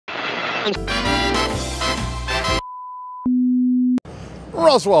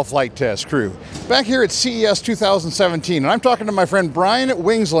Roswell Flight Test Crew, back here at CES 2017, and I'm talking to my friend Brian at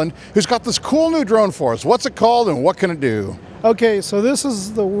Wingsland, who's got this cool new drone for us. What's it called and what can it do? Okay, so this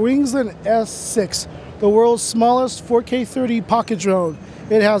is the Wingsland S6, the world's smallest 4K 30 pocket drone.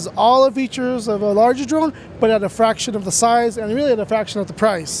 It has all the features of a larger drone, but at a fraction of the size and really at a fraction of the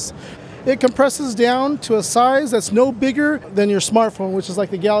price. It compresses down to a size that's no bigger than your smartphone, which is like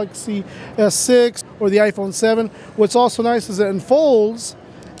the Galaxy S6 or the iPhone 7. What's also nice is it unfolds,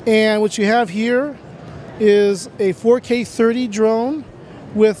 and what you have here is a 4K 30 drone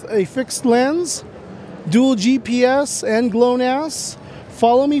with a fixed lens, dual GPS and GLONASS,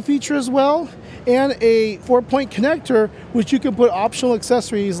 follow me feature as well, and a 4-point connector, which you can put optional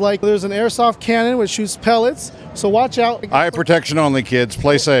accessories like there's an airsoft cannon which shoots pellets, so watch out. Eye protection only, kids.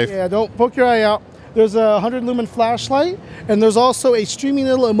 Play safe. Yeah, don't poke your eye out. There's a 100 lumen flashlight, and there's also a streaming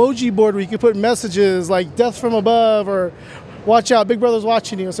little emoji board where you can put messages like death from above or watch out, Big Brother's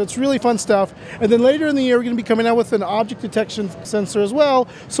watching you. So it's really fun stuff. And then later in the year, we're going to be coming out with an object detection sensor as well.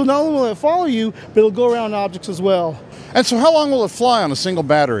 So not only will it follow you, but it'll go around objects as well. And so how long will it fly on a single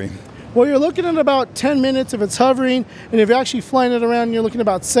battery? Well, you're looking at about 10 minutes if it's hovering, and if you're actually flying it around, you're looking at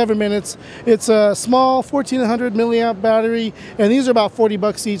about 7 minutes. It's a small 1400 milliamp battery, and these are about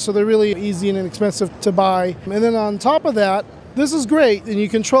 $40 each, so they're really easy and inexpensive to buy. And then on top of that, this is great, and you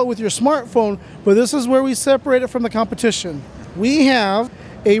control it with your smartphone, but this is where we separate it from the competition. We have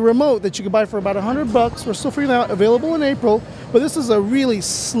a remote that you can buy for about $100. We're still figuring out, available in April, but this is a really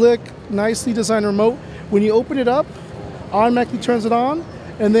slick, nicely designed remote. When you open it up, automatically turns it on.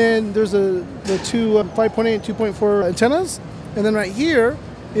 And then there's the two 5.8 and 2.4 antennas. And then right here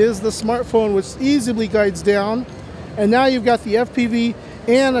is the smartphone, which easily guides down. And now you've got the FPV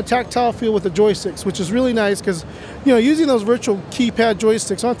and a tactile feel with the joysticks, which is really nice because, you know, using those virtual keypad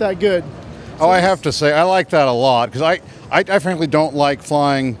joysticks aren't that good. Oh, I have to say, I like that a lot because I frankly don't like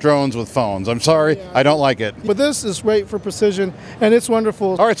flying drones with phones. I'm sorry, yeah. I don't like it. But this is great for precision, and it's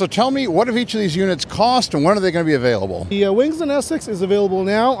wonderful. All right, so tell me, what do each of these units cost, and when are they going to be available? The Wingsland S6 is available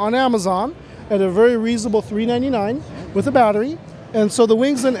now on Amazon at a very reasonable $399 with a battery. And so the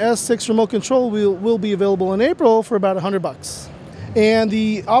Wingsland S6 remote control will be available in April for about $100. And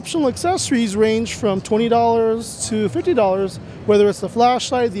the optional accessories range from $20 to $50, whether it's the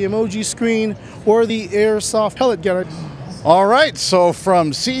flashlight, the emoji screen, or the airsoft pellet gunner. All right, so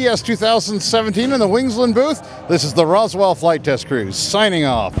from CES 2017 in the Wingsland booth, this is the Roswell Flight Test Crew signing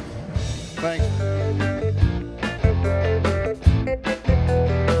off. Thanks.